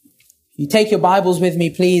You take your Bibles with me,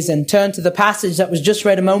 please, and turn to the passage that was just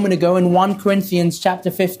read a moment ago in 1 Corinthians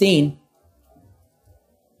chapter 15.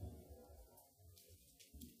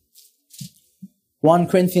 1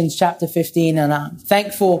 Corinthians chapter 15, and I'm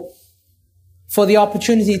thankful for the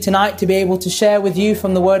opportunity tonight to be able to share with you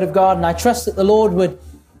from the Word of God. And I trust that the Lord would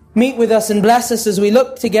meet with us and bless us as we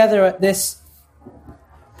look together at this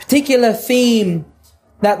particular theme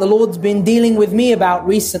that the Lord's been dealing with me about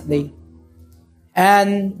recently.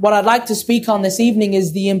 And what I'd like to speak on this evening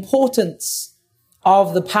is the importance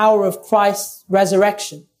of the power of Christ's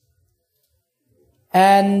resurrection.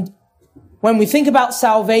 And when we think about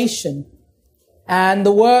salvation and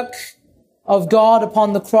the work of God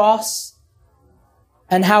upon the cross,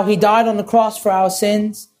 and how He died on the cross for our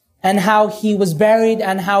sins, and how He was buried,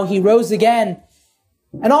 and how He rose again.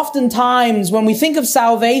 And oftentimes, when we think of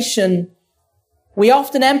salvation, we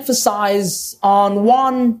often emphasize on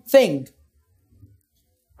one thing.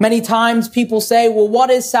 Many times people say, well, what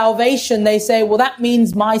is salvation? They say, well, that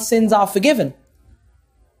means my sins are forgiven.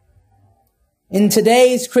 In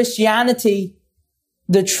today's Christianity,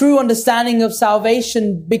 the true understanding of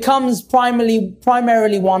salvation becomes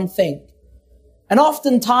primarily one thing. And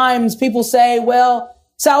oftentimes people say, well,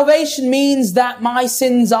 salvation means that my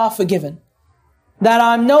sins are forgiven, that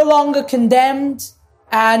I'm no longer condemned,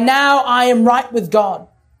 and now I am right with God.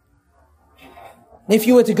 If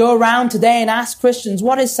you were to go around today and ask Christians,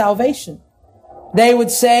 what is salvation? They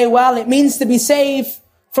would say, well, it means to be saved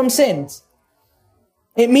from sins.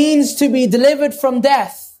 It means to be delivered from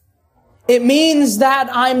death. It means that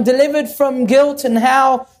I'm delivered from guilt and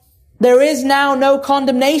how there is now no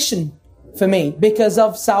condemnation for me because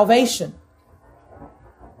of salvation.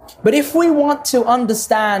 But if we want to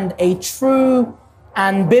understand a true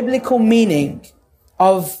and biblical meaning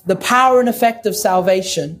of the power and effect of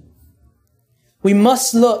salvation, we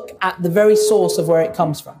must look at the very source of where it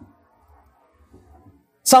comes from.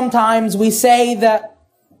 Sometimes we say that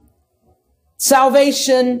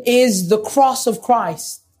salvation is the cross of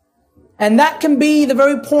Christ. And that can be the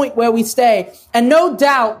very point where we stay. And no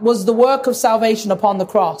doubt was the work of salvation upon the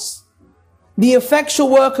cross. The effectual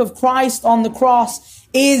work of Christ on the cross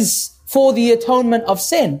is for the atonement of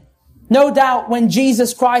sin. No doubt when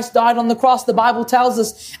Jesus Christ died on the cross, the Bible tells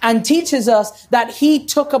us and teaches us that He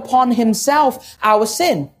took upon Himself our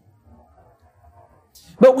sin.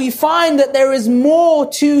 But we find that there is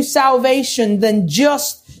more to salvation than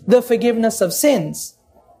just the forgiveness of sins.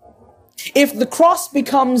 If the cross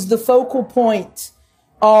becomes the focal point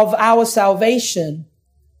of our salvation,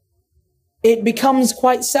 it becomes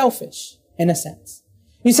quite selfish in a sense.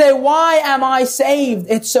 You say, why am I saved?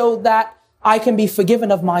 It's so that I can be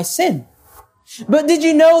forgiven of my sin. But did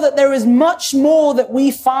you know that there is much more that we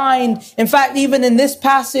find, in fact, even in this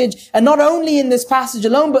passage, and not only in this passage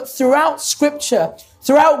alone, but throughout Scripture,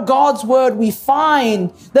 throughout God's Word, we find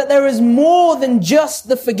that there is more than just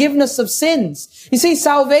the forgiveness of sins. You see,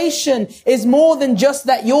 salvation is more than just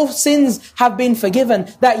that your sins have been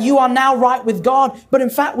forgiven, that you are now right with God, but in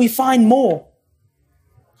fact, we find more.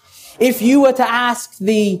 If you were to ask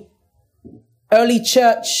the early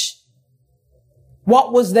church,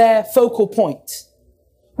 what was their focal point?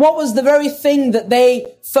 What was the very thing that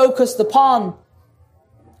they focused upon?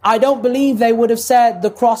 I don't believe they would have said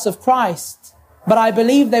the cross of Christ, but I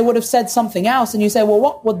believe they would have said something else. And you say, well,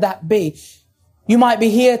 what would that be? You might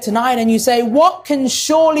be here tonight and you say, what can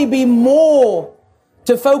surely be more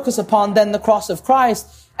to focus upon than the cross of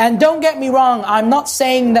Christ? And don't get me wrong, I'm not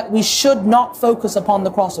saying that we should not focus upon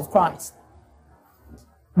the cross of Christ.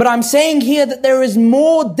 But I'm saying here that there is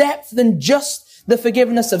more depth than just the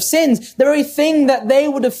forgiveness of sins. The very thing that they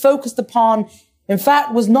would have focused upon, in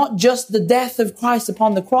fact, was not just the death of Christ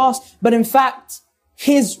upon the cross, but in fact,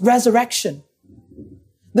 His resurrection.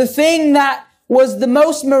 The thing that was the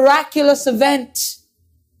most miraculous event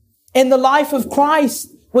in the life of Christ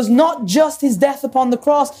was not just His death upon the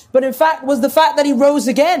cross, but in fact was the fact that He rose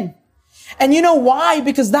again. And you know why?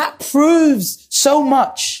 Because that proves so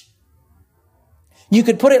much. You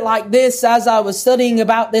could put it like this: as I was studying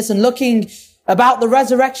about this and looking about the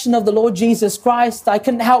resurrection of the Lord Jesus Christ, I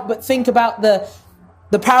couldn't help but think about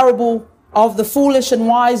the parable of the foolish and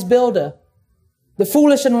wise builder. The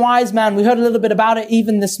foolish and wise man, we heard a little bit about it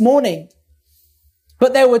even this morning.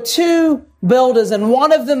 But there were two builders, and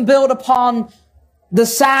one of them built upon the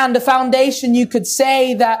sand, a foundation you could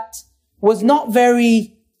say that was not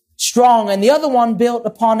very strong, and the other one built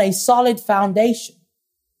upon a solid foundation.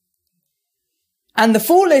 And the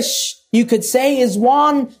foolish, you could say, is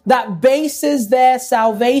one that bases their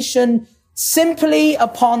salvation simply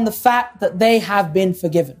upon the fact that they have been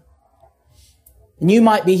forgiven. And you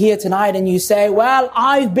might be here tonight and you say, well,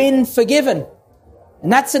 I've been forgiven.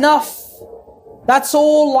 And that's enough. That's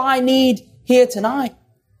all I need here tonight.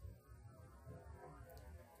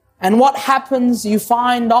 And what happens, you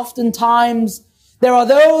find oftentimes, there are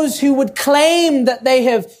those who would claim that they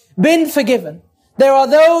have been forgiven. There are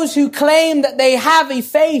those who claim that they have a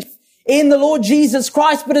faith in the Lord Jesus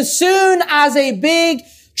Christ. But as soon as a big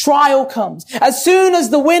trial comes, as soon as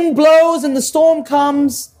the wind blows and the storm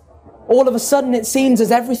comes, all of a sudden it seems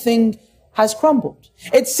as everything has crumbled.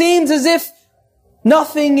 It seems as if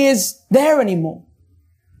nothing is there anymore.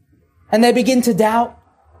 And they begin to doubt,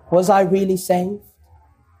 was I really saved?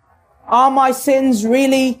 Are my sins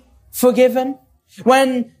really forgiven?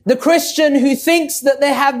 When the Christian who thinks that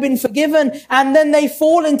they have been forgiven and then they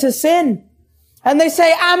fall into sin and they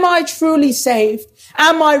say, am I truly saved?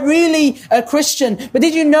 Am I really a Christian? But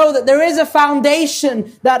did you know that there is a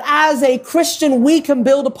foundation that as a Christian we can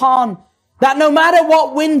build upon, that no matter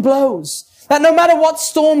what wind blows, that no matter what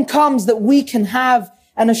storm comes, that we can have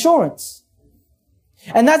an assurance.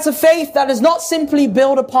 And that's a faith that is not simply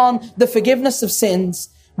built upon the forgiveness of sins,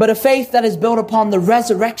 but a faith that is built upon the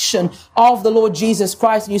resurrection of the Lord Jesus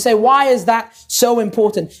Christ. And you say, why is that so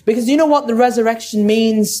important? Because you know what the resurrection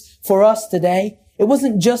means for us today? It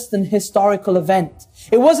wasn't just an historical event.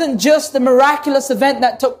 It wasn't just a miraculous event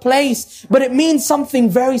that took place, but it means something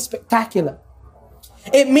very spectacular.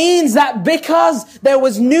 It means that because there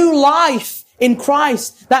was new life in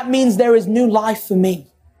Christ, that means there is new life for me.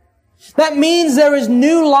 That means there is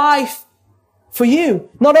new life for you.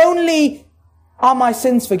 Not only are my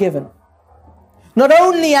sins forgiven, not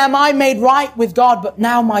only am I made right with God, but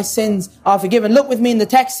now my sins are forgiven. Look with me in the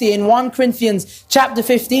text here in 1 Corinthians chapter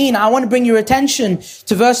 15. I want to bring your attention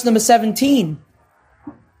to verse number 17.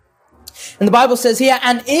 And the Bible says here,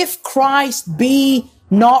 and if Christ be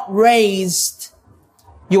not raised,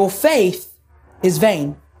 your faith is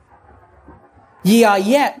vain. Ye are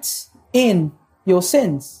yet in your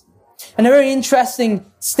sins. And a very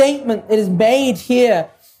interesting statement that is made here.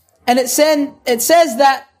 And it says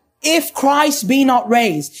that if Christ be not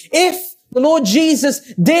raised, if the Lord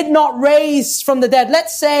Jesus did not raise from the dead,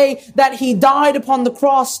 let's say that he died upon the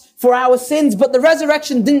cross for our sins, but the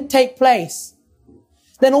resurrection didn't take place,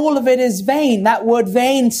 then all of it is vain. That word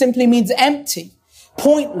vain simply means empty,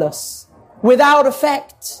 pointless, without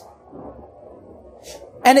effect.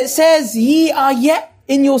 And it says, ye are yet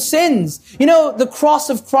in your sins. You know, the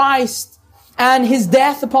cross of Christ and his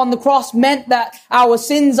death upon the cross meant that our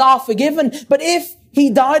sins are forgiven. But if he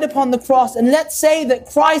died upon the cross, and let's say that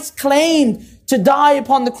Christ claimed to die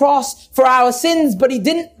upon the cross for our sins, but he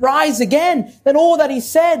didn't rise again, then all that he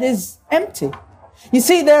said is empty. You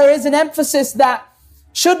see, there is an emphasis that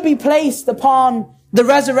should be placed upon the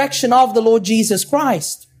resurrection of the Lord Jesus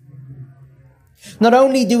Christ. Not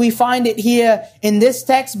only do we find it here in this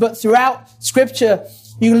text, but throughout Scripture.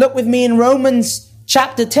 You can look with me in Romans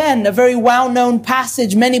chapter 10, a very well-known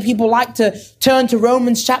passage. Many people like to turn to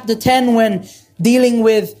Romans chapter 10 when dealing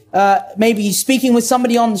with, maybe speaking with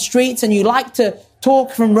somebody on the streets, and you like to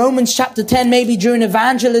talk from Romans chapter 10, maybe during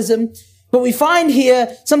evangelism. But we find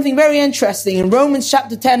here something very interesting in Romans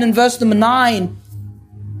chapter 10 and verse number 9.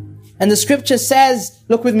 And the scripture says,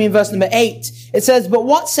 look with me in verse number 8. It says, but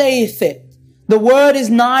what saith it? The word is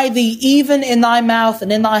nigh thee, even in thy mouth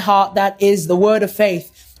and in thy heart. That is the word of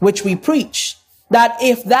faith, which we preach. That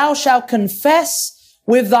if thou shalt confess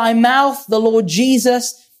with thy mouth the Lord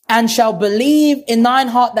Jesus, and shalt believe in thine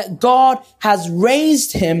heart that God has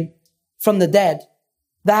raised him from the dead,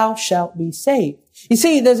 thou shalt be saved. You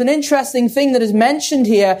see, there's an interesting thing that is mentioned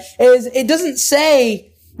here, is it doesn't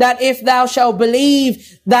say that if thou shalt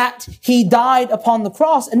believe that he died upon the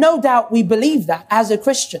cross. And no doubt we believe that as a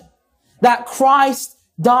Christian, that Christ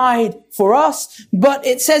died for us. But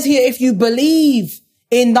it says here, if you believe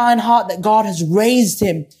in thine heart that God has raised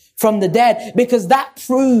him from the dead, because that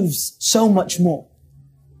proves so much more.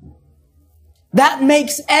 That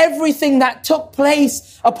makes everything that took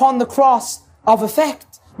place upon the cross of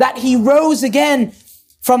effect, that he rose again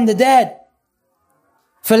from the dead.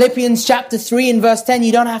 Philippians chapter 3 and verse 10,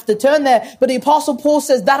 you don't have to turn there, but the apostle Paul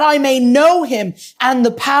says, that I may know him and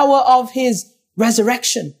the power of his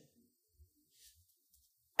resurrection.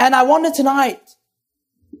 And I wonder tonight,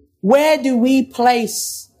 where do we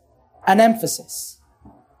place an emphasis?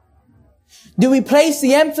 Do we place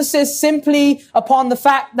the emphasis simply upon the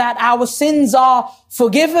fact that our sins are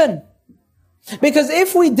forgiven? Because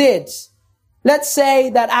if we did, let's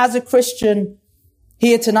say that as a Christian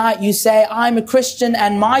here tonight, you say, I'm a Christian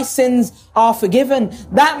and my sins are forgiven.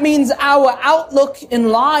 That means our outlook in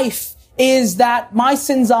life is that my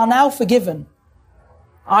sins are now forgiven.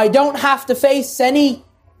 I don't have to face any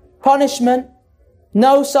punishment,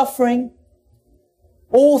 no suffering.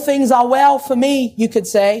 All things are well for me, you could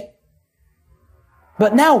say.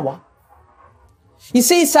 But now what? You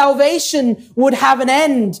see, salvation would have an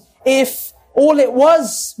end if all it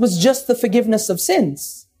was just the forgiveness of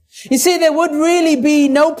sins. You see, there would really be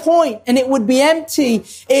no point, and it would be empty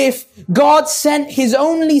if God sent his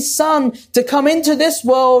only son to come into this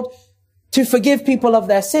world to forgive people of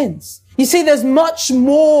their sins. You see, there's much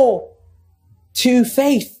more to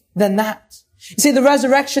faith than that. You see, the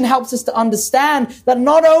resurrection helps us to understand that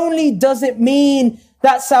not only does it mean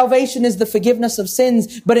that salvation is the forgiveness of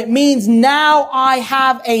sins, but it means now I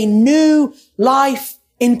have a new life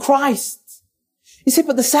in Christ. You see,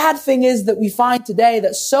 but the sad thing is that we find today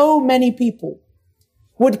that so many people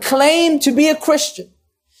would claim to be a Christian.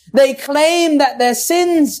 They claim that their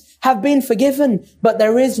sins have been forgiven, but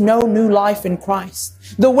there is no new life in Christ.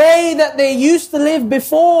 The way that they used to live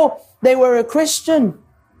before they were a Christian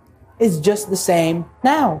is just the same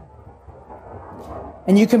now.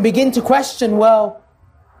 And you can begin to question, well,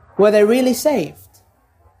 were they really saved?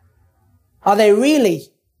 Are they really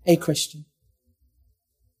a Christian?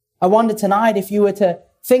 I wonder tonight if you were to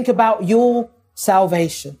think about your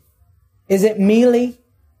salvation. Is it merely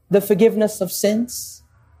the forgiveness of sins?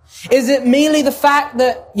 Is it merely the fact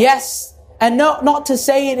that, yes, and not to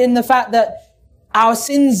say it in the fact that our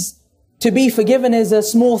sins to be forgiven is a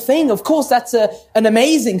small thing. Of course, that's an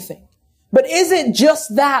amazing thing. But is it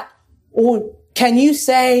just that? Or can you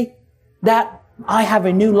say that I have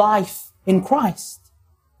a new life in Christ?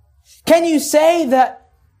 Can you say that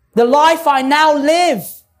the life I now live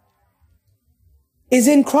is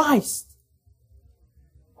in Christ?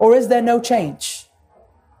 Or is there no change?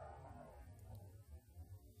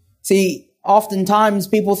 See, oftentimes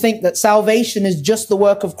people think that salvation is just the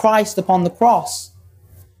work of Christ upon the cross.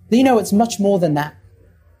 But you know, it's much more than that.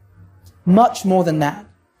 Much more than that.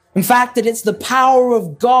 In fact, that it's the power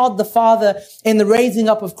of God the Father in the raising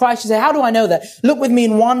up of Christ. You say, how do I know that? Look with me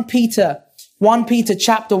in 1 Peter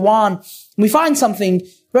chapter 1. We find something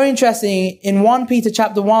very interesting in 1 Peter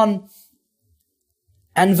chapter 1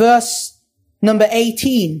 and verse number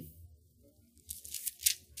 18.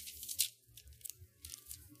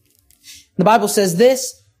 The Bible says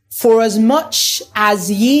this, for as much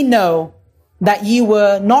as ye know that ye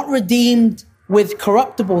were not redeemed with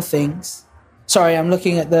corruptible things. Sorry, I'm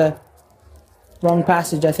looking at the wrong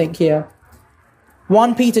passage, I think, here.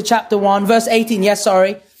 1 Peter chapter 1, verse 18. Yes,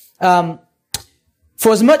 sorry.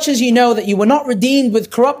 For as much as you know that you were not redeemed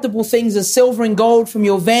with corruptible things as silver and gold from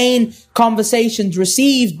your vain conversations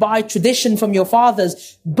received by tradition from your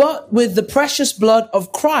fathers, but with the precious blood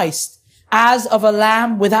of Christ, as of a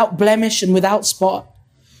lamb without blemish and without spot,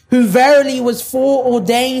 who verily was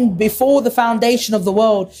foreordained before the foundation of the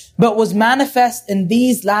world, but was manifest in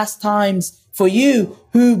these last times for you,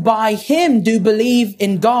 who by him do believe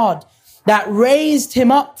in God, that raised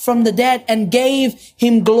him up from the dead and gave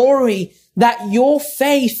him glory, that your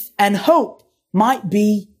faith and hope might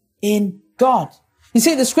be in God. You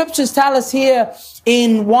see, the scriptures tell us here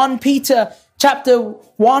in 1 Peter chapter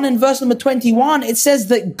 1 and verse number 21, it says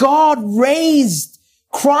that God raised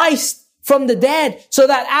Christ from the dead so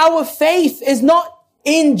that our faith is not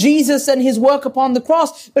in Jesus and his work upon the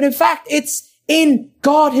cross, but in fact, it's in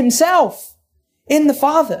God himself, in the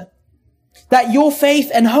Father, that your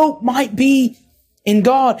faith and hope might be in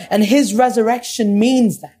God. And his resurrection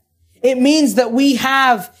means that. It means that we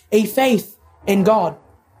have a faith in God.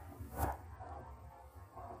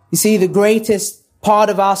 You see, the greatest part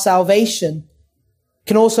of our salvation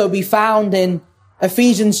can also be found in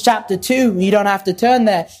Ephesians chapter 2. You don't have to turn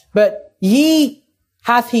there. But ye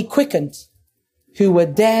hath he quickened who were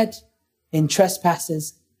dead in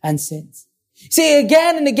trespasses and sins. See,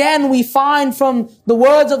 again and again we find from the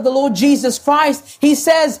words of the Lord Jesus Christ, he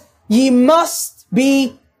says, ye must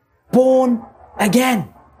be born again.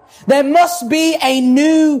 There must be a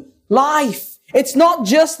new life. It's not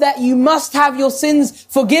just that you must have your sins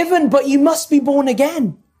forgiven, but you must be born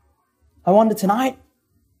again. I wonder tonight,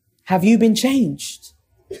 have you been changed?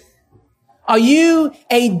 Are you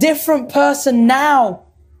a different person now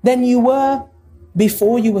than you were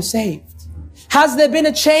before you were saved? Has there been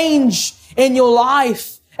a change in your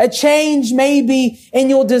life? A change maybe in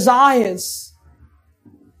your desires?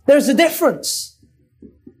 There's a difference.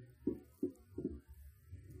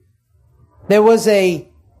 There was a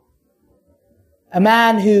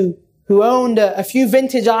man who owned a few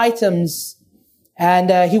vintage items,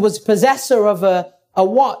 and he was possessor of a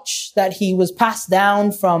watch that he was passed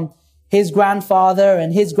down from his grandfather,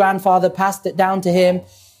 and his grandfather passed it down to him,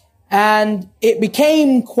 and it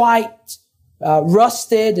became quite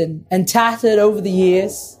rusted and tattered over the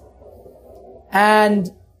years. And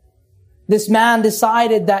this man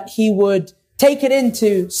decided that he would take it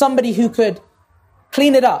into somebody who could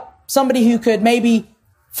clean it up, somebody who could maybe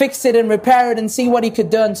fix it and repair it and see what he could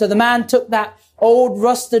do. And so the man took that old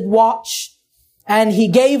rusted watch and he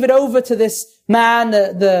gave it over to this man,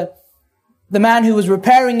 the man who was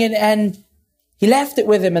repairing it, and he left it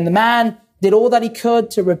with him. And the man did all that he could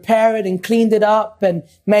to repair it and cleaned it up and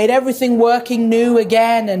made everything working new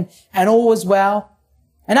again, and all was well.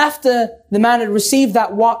 And after the man had received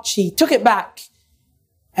that watch, he took it back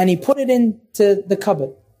and he put it into the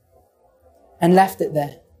cupboard and left it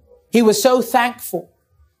there. He was so thankful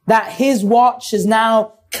that his watch is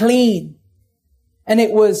now clean, and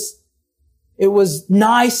it was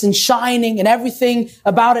nice and shining, and everything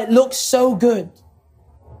about it looked so good.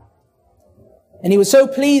 And he was so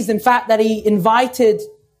pleased, in fact, that he invited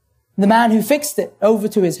the man who fixed it over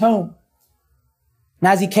to his home. And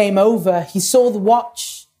as he came over, he saw the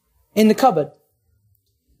watch in the cupboard.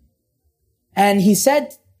 And he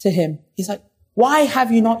said to him, he's like, "Why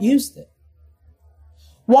have you not used it?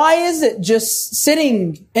 Why is it just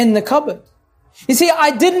sitting in the cupboard?" You see, I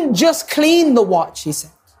didn't just clean the watch, he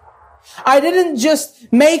said. I didn't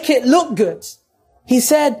just make it look good. He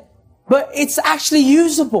said, but it's actually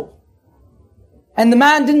usable. And the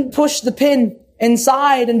man didn't push the pin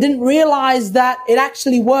inside and didn't realize that it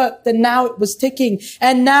actually worked, and now it was ticking,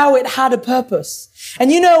 and now it had a purpose.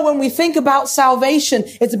 And you know, when we think about salvation,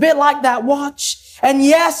 it's a bit like that watch. And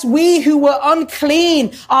yes, we who were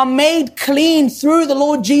unclean are made clean through the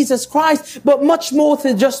Lord Jesus Christ, but much more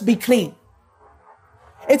to just be clean.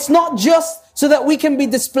 It's not just so that we can be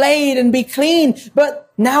displayed and be clean,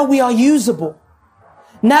 but now we are usable.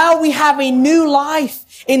 Now we have a new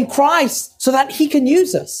life in Christ so that he can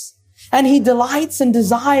use us. And he delights and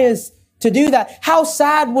desires to do that. How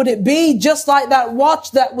sad would it be, just like that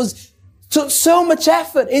watch that took so much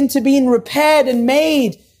effort into being repaired and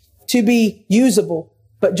made to be usable,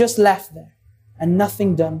 but just left there and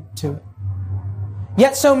nothing done to it.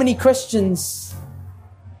 Yet so many Christians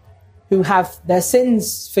who have their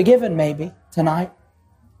sins forgiven maybe tonight,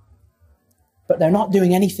 but they're not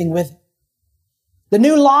doing anything with it. The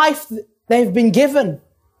new life they've been given,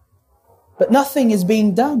 but nothing is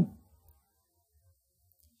being done.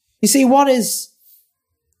 You see, what is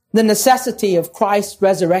the necessity of Christ's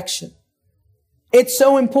resurrection? It's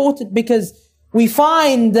so important because we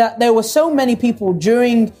find that there were so many people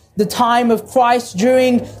during the time of Christ,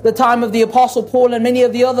 during the time of the Apostle Paul and many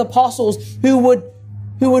of the other apostles who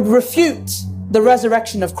would refute the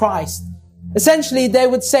resurrection of Christ. Essentially, they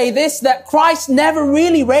would say this, that Christ never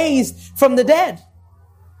really raised from the dead.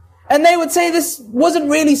 And they would say this wasn't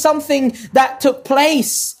really something that took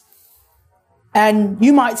place. And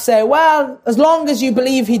you might say, well, as long as you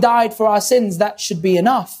believe he died for our sins, that should be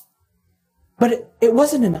enough. But it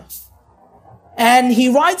wasn't enough. And he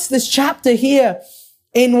writes this chapter here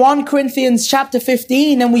in 1 Corinthians chapter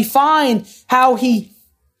 15, and we find how he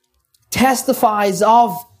testifies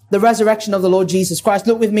of the resurrection of the Lord Jesus Christ.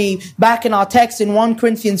 Look with me back in our text in 1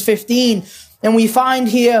 Corinthians 15, and we find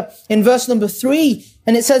here in verse number 3,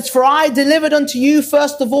 and it says, "For I delivered unto you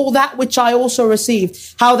first of all that which I also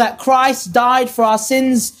received, how that Christ died for our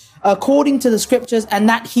sins according to the scriptures, and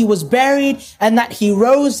that he was buried, and that he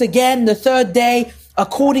rose again the third day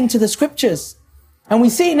according to the scriptures." And we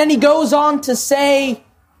see, and then he goes on to say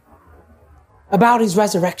about his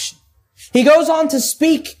resurrection. He goes on to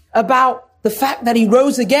speak about the fact that he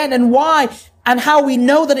rose again and why and how we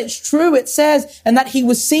know that it's true. It says, and that he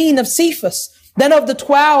was seen of Cephas, then of the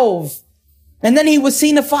 12, and then he was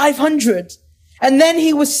seen of 500, and then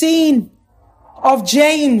he was seen of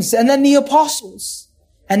James, and then the apostles,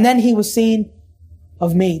 and then he was seen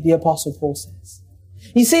of me, the apostle Paul says.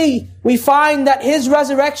 You see, we find that his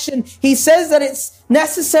resurrection, he says that it's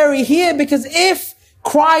necessary here because if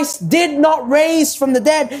Christ did not raise from the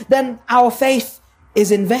dead, then our faith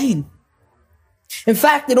is in vain. In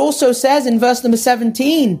fact, it also says in verse number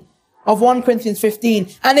 17 of 1 Corinthians 15,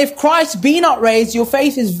 "And if Christ be not raised, your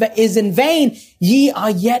faith is in vain. Ye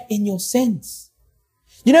are yet in your sins."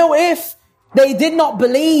 You know, if they did not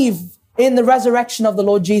believe in the resurrection of the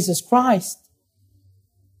Lord Jesus Christ,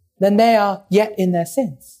 then they are yet in their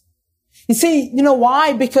sins. You see, you know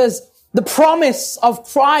why? Because the promise of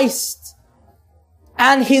Christ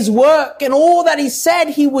and his work and all that he said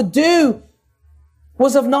he would do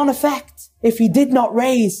was of none effect if he did not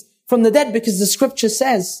raise from the dead, because the scripture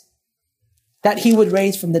says that he would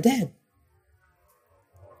raise from the dead.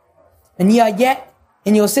 And ye are yet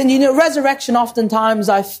in your sin. You know, resurrection, oftentimes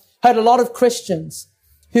I've heard a lot of Christians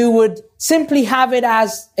who would simply have it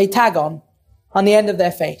as a tag on the end of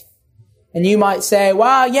their faith. And you might say,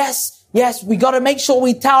 well, yes, we got to make sure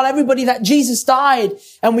we tell everybody that Jesus died,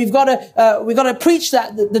 and we've got to preach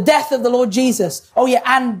that the death of the Lord Jesus. Oh yeah,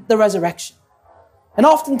 and the resurrection. And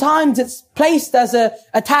oftentimes it's placed as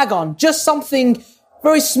a tag on, just something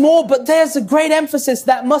very small, but there's a great emphasis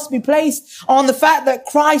that must be placed on the fact that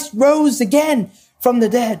Christ rose again from the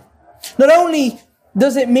dead. Not only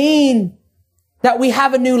does it mean that we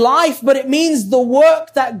have a new life, but it means the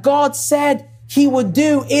work that God said he would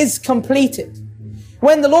do is completed.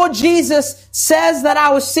 When the Lord Jesus says that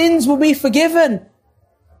our sins will be forgiven,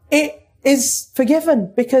 it is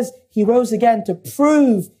forgiven because he rose again to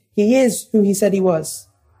prove he is who he said he was.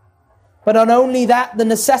 But not only that, the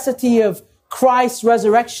necessity of Christ's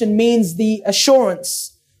resurrection means the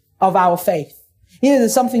assurance of our faith. Here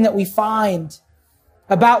there's something that we find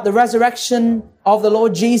about the resurrection of the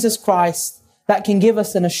Lord Jesus Christ that can give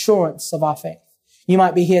us an assurance of our faith. You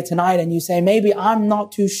might be here tonight and you say, maybe I'm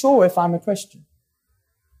not too sure if I'm a Christian.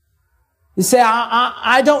 You say,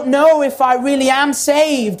 I don't know if I really am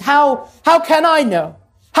saved. How can I know?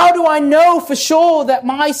 How do I know for sure that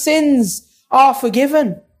my sins are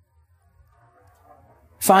forgiven?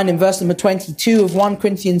 Find in verse number 22 of 1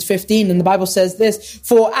 Corinthians 15, and the Bible says this,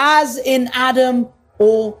 for as in Adam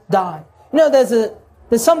all die. You know,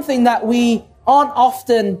 there's something that we don't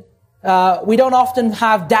often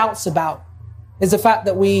have doubts about, is the fact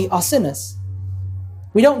that we are sinners.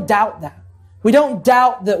 We don't doubt that. We don't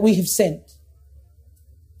doubt that we have sinned.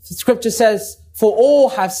 The scripture says, for all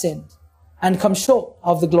have sinned and come short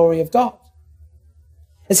of the glory of God.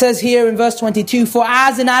 It says here in verse 22, for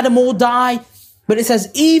as in Adam all die, but it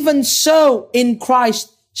says, even so in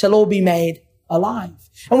Christ shall all be made alive.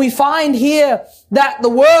 And we find here that the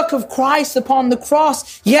work of Christ upon the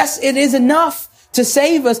cross, yes, it is enough to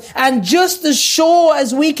save us. And just as sure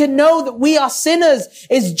as we can know that we are sinners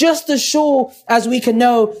is just as sure as we can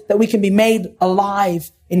know that we can be made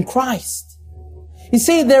alive in Christ. You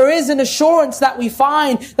see, there is an assurance that we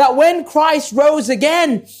find that when Christ rose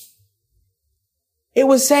again, it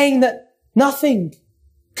was saying that nothing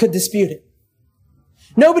could dispute it.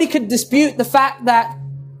 Nobody could dispute the fact that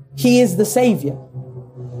he is the Savior.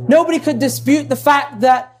 Nobody could dispute the fact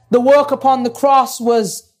that the work upon the cross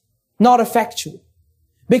was not effectual,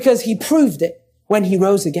 because he proved it when he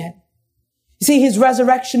rose again. You see, his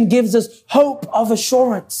resurrection gives us hope of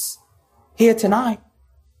assurance here tonight.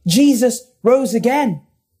 Jesus rose again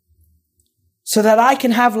so that I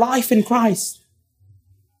can have life in Christ.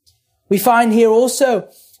 We find here also,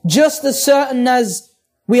 just as certain as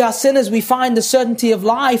we are sinners, we find the certainty of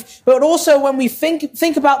life. But also when we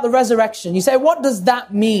think about the resurrection, you say, what does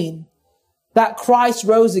that mean? That Christ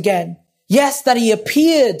rose again. Yes, that he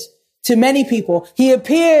appeared to many people. He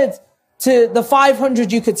appeared to the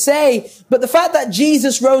 500, you could say. But the fact that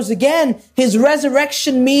Jesus rose again, his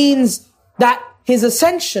resurrection means that his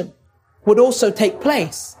ascension would also take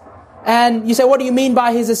place. And you say, what do you mean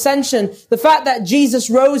by his ascension? The fact that Jesus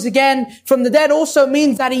rose again from the dead also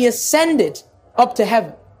means that he ascended up to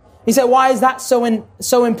heaven. You say, why is that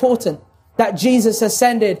so important? That Jesus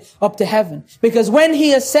ascended up to heaven? Because when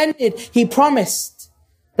he ascended, he promised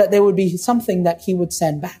that there would be something that he would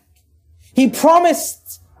send back. He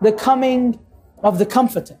promised the coming of the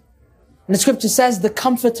Comforter. And the scripture says the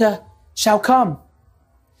Comforter shall come.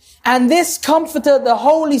 And this Comforter, the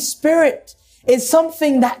Holy Spirit, is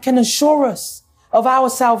something that can assure us of our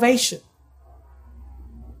salvation.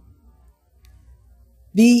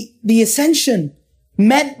 The ascension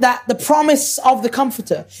meant that the promise of the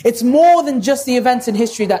Comforter, it's more than just the events in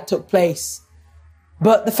history that took place,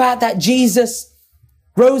 but the fact that Jesus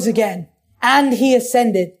rose again and he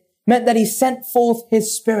ascended meant that he sent forth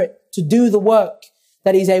his Spirit to do the work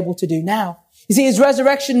that he's able to do now. You see, his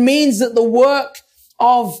resurrection means that the work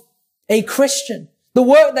of a Christian, the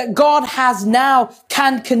work that God has now,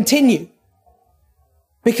 can continue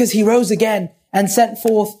because he rose again and sent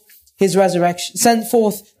forth his resurrection, sent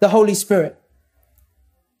forth the Holy Spirit.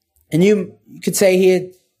 And you could say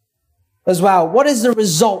here as well, what is the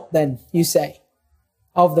result then, you say,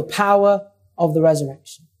 of the power of the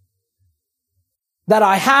resurrection? That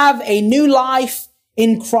I have a new life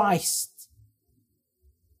in Christ.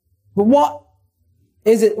 But what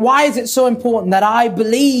is it? Why is it so important that I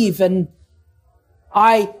believe and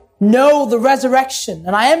I know the resurrection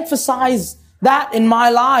and I emphasize that in my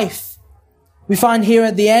life? We find here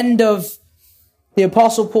at the end of the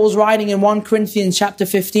Apostle Paul's writing in 1 Corinthians chapter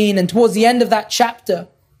 15, and towards the end of that chapter,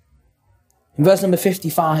 in verse number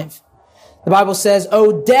 55, the Bible says,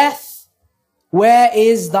 O death, where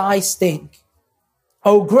is thy sting?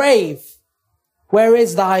 O grave, where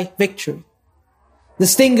is thy victory? The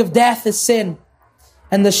sting of death is sin,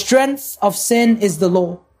 and the strength of sin is the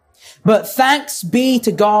law. But thanks be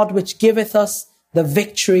to God, which giveth us the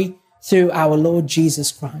victory through our Lord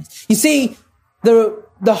Jesus Christ. You see, the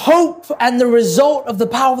hope and the result of the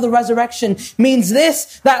power of the resurrection means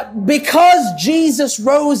this, that because Jesus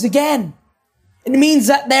rose again, it means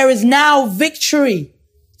that there is now victory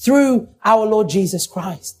through our Lord Jesus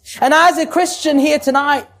Christ. And as a Christian here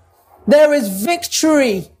tonight, there is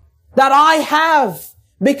victory that I have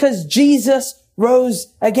because Jesus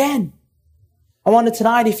rose again. I wonder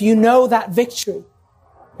tonight if you know that victory.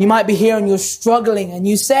 You might be here and you're struggling and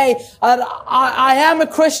you say, I am a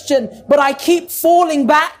Christian, but I keep falling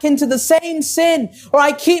back into the same sin, or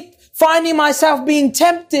I keep finding myself being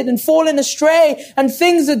tempted and falling astray, and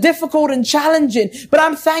things are difficult and challenging. But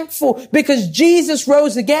I'm thankful because Jesus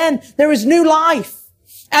rose again. There is new life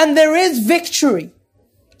and there is victory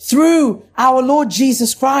through our Lord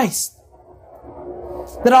Jesus Christ.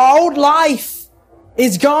 That our old life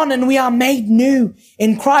is gone and we are made new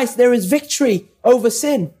in Christ. There is victory over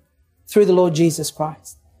sin through the Lord Jesus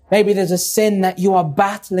Christ. Maybe there's a sin that you are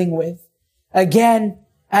battling with again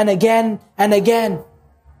and again and again.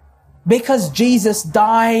 Because Jesus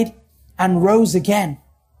died and rose again,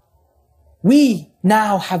 we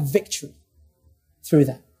now have victory through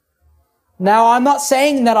that. Now, I'm not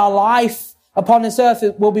saying that our life upon this earth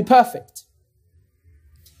will be perfect.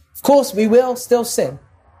 Of course, we will still sin.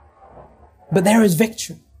 But there is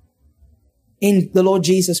victory in the Lord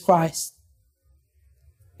Jesus Christ.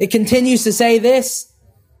 It continues to say this,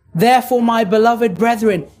 therefore, my beloved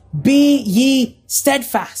brethren, be ye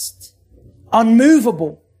steadfast,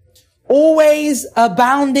 unmovable, always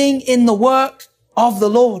abounding in the work of the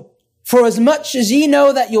Lord. For as much as ye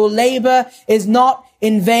know that your labor is not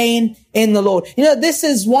in vain in the Lord. You know, this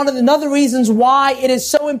is one of the other reasons why it is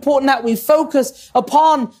so important that we focus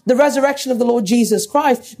upon the resurrection of the Lord Jesus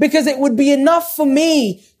Christ. Because it would be enough for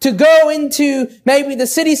me to go into maybe the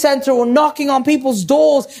city center or knocking on people's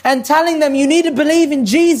doors and telling them you need to believe in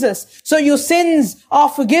Jesus so your sins are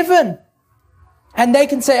forgiven. And they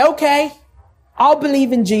can say, okay, I'll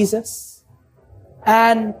believe in Jesus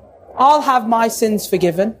and I'll have my sins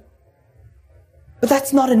forgiven. But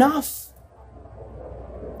that's not enough.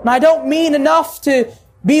 And I don't mean enough to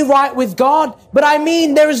be right with God, but I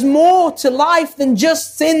mean there is more to life than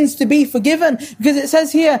just sins to be forgiven. Because it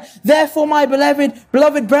says here, therefore, my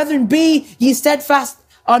beloved brethren, be ye steadfast,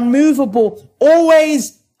 unmovable,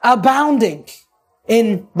 always abounding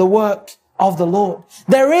in the work of the Lord.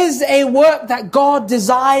 There is a work that God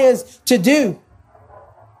desires to do,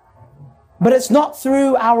 but it's not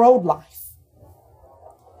through our old life.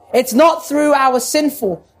 It's not through our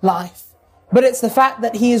sinful life. But it's the fact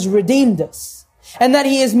that He has redeemed us and that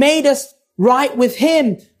He has made us right with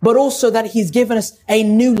Him, but also that He's given us a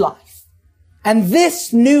new life. And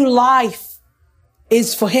this new life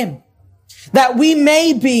is for Him, that we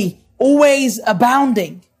may be always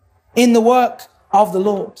abounding in the work of the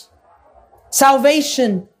Lord.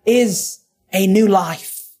 Salvation is a new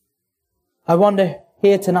life. I wonder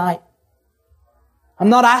here tonight, I'm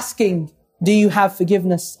not asking, do you have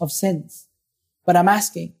forgiveness of sins? But I'm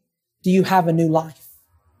asking, do you have a new life?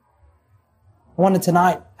 I wonder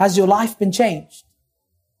tonight, has your life been changed?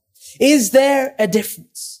 Is there a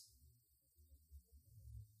difference?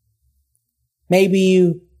 Maybe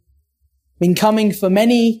you've been coming for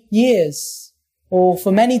many years or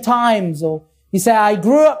for many times, or you say, I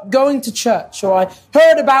grew up going to church, or I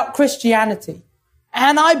heard about Christianity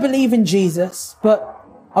and I believe in Jesus, but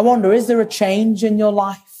I wonder, is there a change in your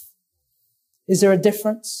life? Is there a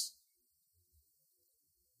difference?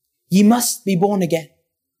 Ye must be born again.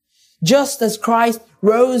 Just as Christ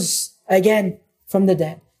rose again from the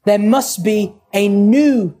dead, there must be a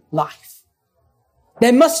new life.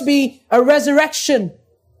 There must be a resurrection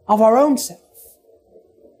of our own self.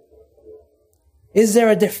 Is there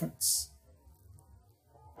a difference?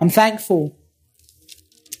 I'm thankful.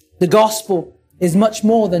 The gospel is much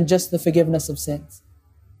more than just the forgiveness of sins.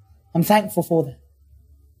 I'm thankful for that.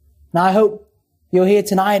 Now I hope you're here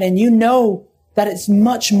tonight and you know that it's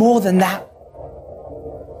much more than that.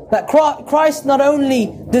 That Christ not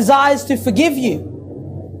only desires to forgive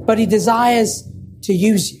you, but He desires to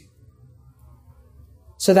use you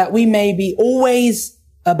so that we may be always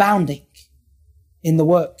abounding in the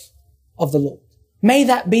work of the Lord. May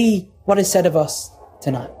that be what is said of us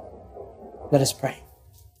tonight. Let us pray.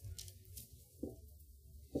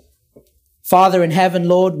 Father in heaven,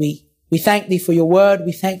 Lord, we thank Thee for Your word.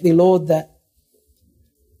 We thank Thee, Lord, that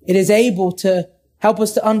it is able to help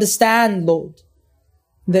us to understand, Lord,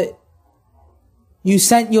 that You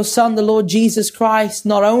sent Your Son, the Lord Jesus Christ,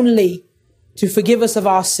 not only to forgive us of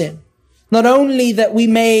our sin, not only that we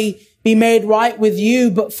may be made right with You,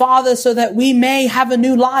 but Father, so that we may have a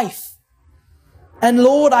new life. And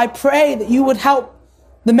Lord, I pray that you would help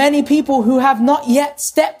the many people who have not yet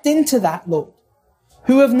stepped into that, Lord,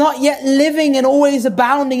 who have not yet living and always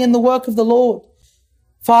abounding in the work of the Lord.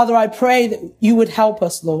 Father, I pray that you would help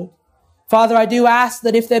us, Lord. Father, I do ask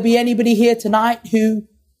that if there be anybody here tonight who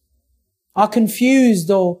are confused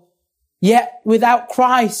or yet without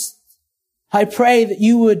Christ, I pray that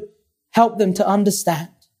you would help them to understand.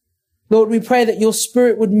 Lord, we pray that your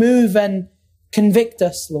Spirit would move and convict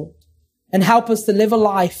us, Lord, and help us to live a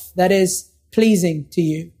life that is pleasing to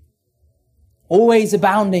you, always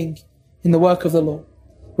abounding in the work of the Lord.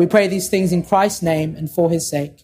 We pray these things in Christ's name and for his sake.